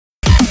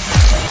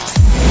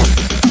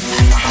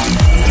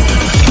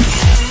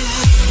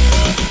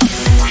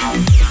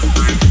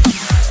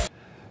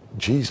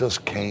Jesus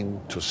came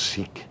to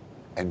seek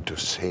and to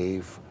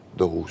save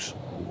those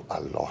who are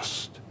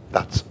lost.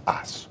 That's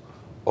us,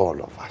 all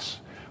of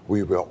us.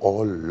 We were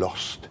all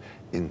lost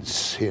in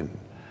sin.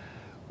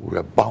 We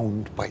were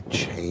bound by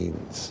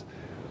chains.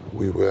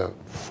 We were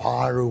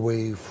far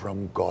away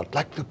from God,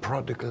 like the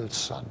prodigal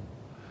son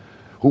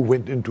who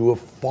went into a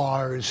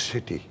far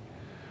city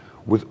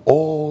with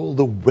all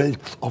the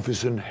wealth of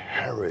his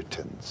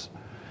inheritance.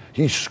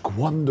 He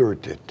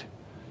squandered it.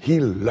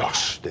 He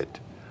lost it.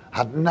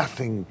 Had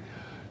nothing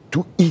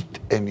to eat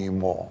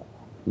anymore.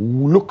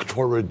 Looked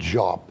for a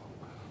job.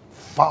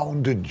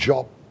 Found a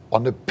job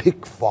on a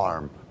pig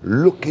farm,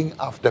 looking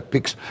after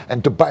pigs.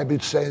 And the Bible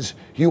says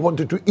he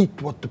wanted to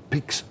eat what the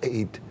pigs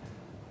ate.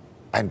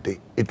 And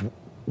it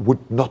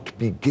would not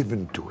be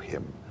given to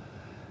him.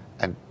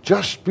 And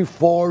just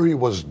before he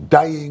was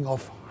dying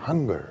of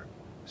hunger,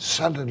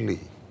 suddenly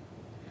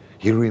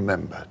he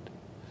remembered,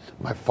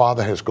 my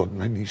father has got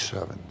many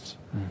servants.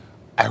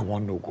 I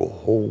want to go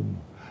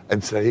home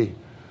and say,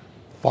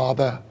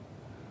 Father,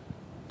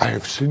 I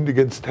have sinned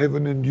against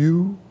heaven and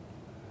you.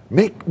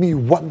 Make me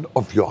one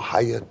of your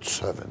hired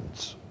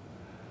servants.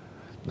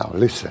 Now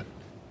listen,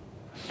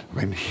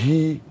 when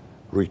he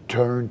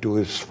returned to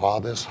his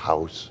father's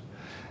house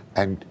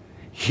and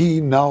he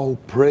now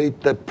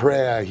prayed the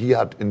prayer he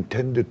had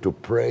intended to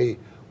pray,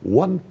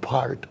 one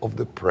part of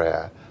the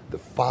prayer the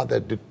father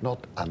did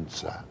not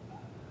answer.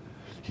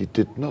 He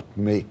did not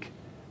make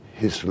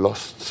his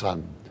lost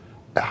son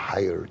a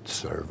hired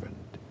servant.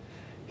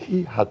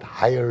 He had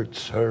hired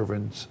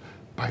servants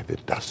by the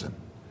dozen,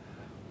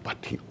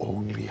 but he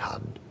only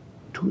had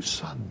two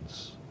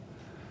sons.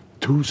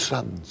 Two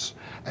sons,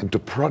 and the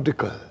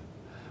prodigal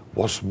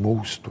was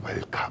most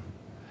welcome.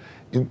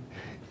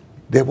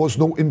 There was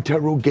no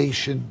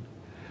interrogation.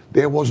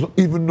 There was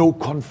even no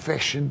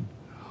confession.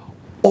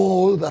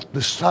 All that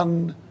the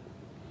son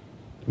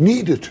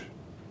needed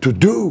to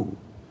do,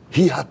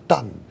 he had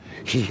done.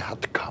 He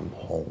had come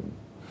home.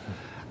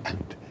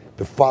 And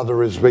the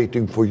Father is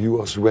waiting for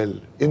you as well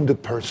in the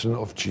person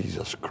of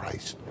Jesus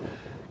Christ.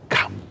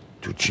 Come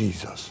to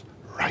Jesus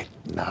right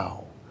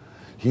now.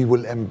 He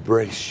will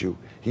embrace you.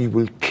 He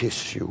will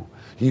kiss you.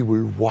 He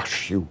will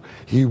wash you.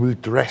 He will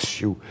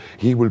dress you.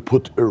 He will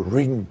put a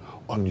ring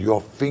on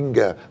your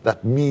finger.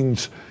 That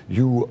means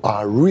you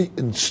are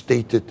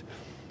reinstated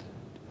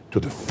to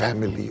the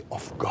family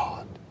of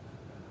God.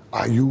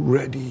 Are you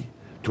ready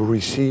to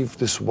receive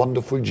this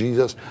wonderful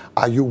Jesus?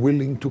 Are you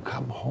willing to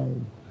come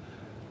home?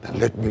 Then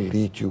let me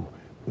lead you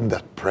in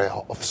that prayer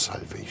of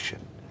salvation.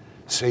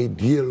 Say,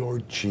 dear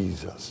Lord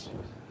Jesus,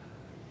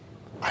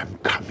 I'm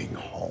coming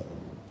home.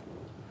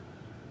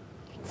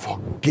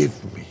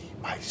 Forgive me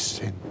my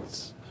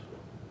sins.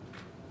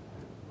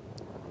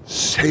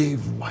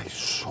 Save my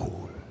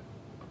soul.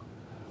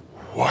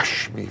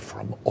 Wash me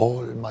from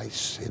all my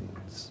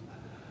sins.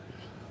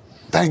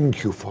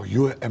 Thank you for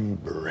your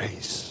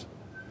embrace.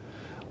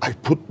 I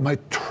put my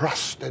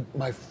trust and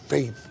my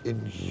faith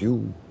in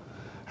you.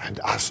 And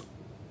as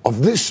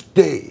of this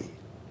day,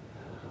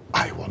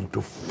 I want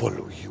to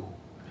follow you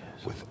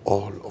with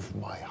all of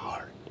my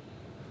heart.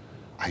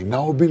 I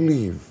now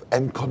believe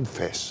and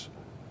confess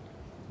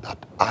that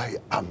I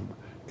am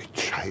a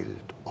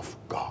child of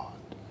God.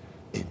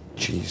 In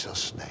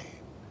Jesus'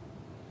 name,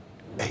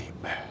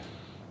 amen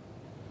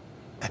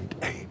and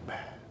amen.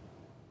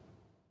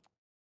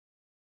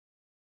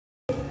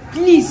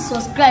 Please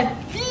subscribe.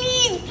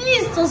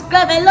 Please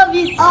subscribe. I love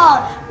it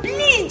all.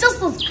 Please just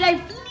subscribe.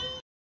 Please.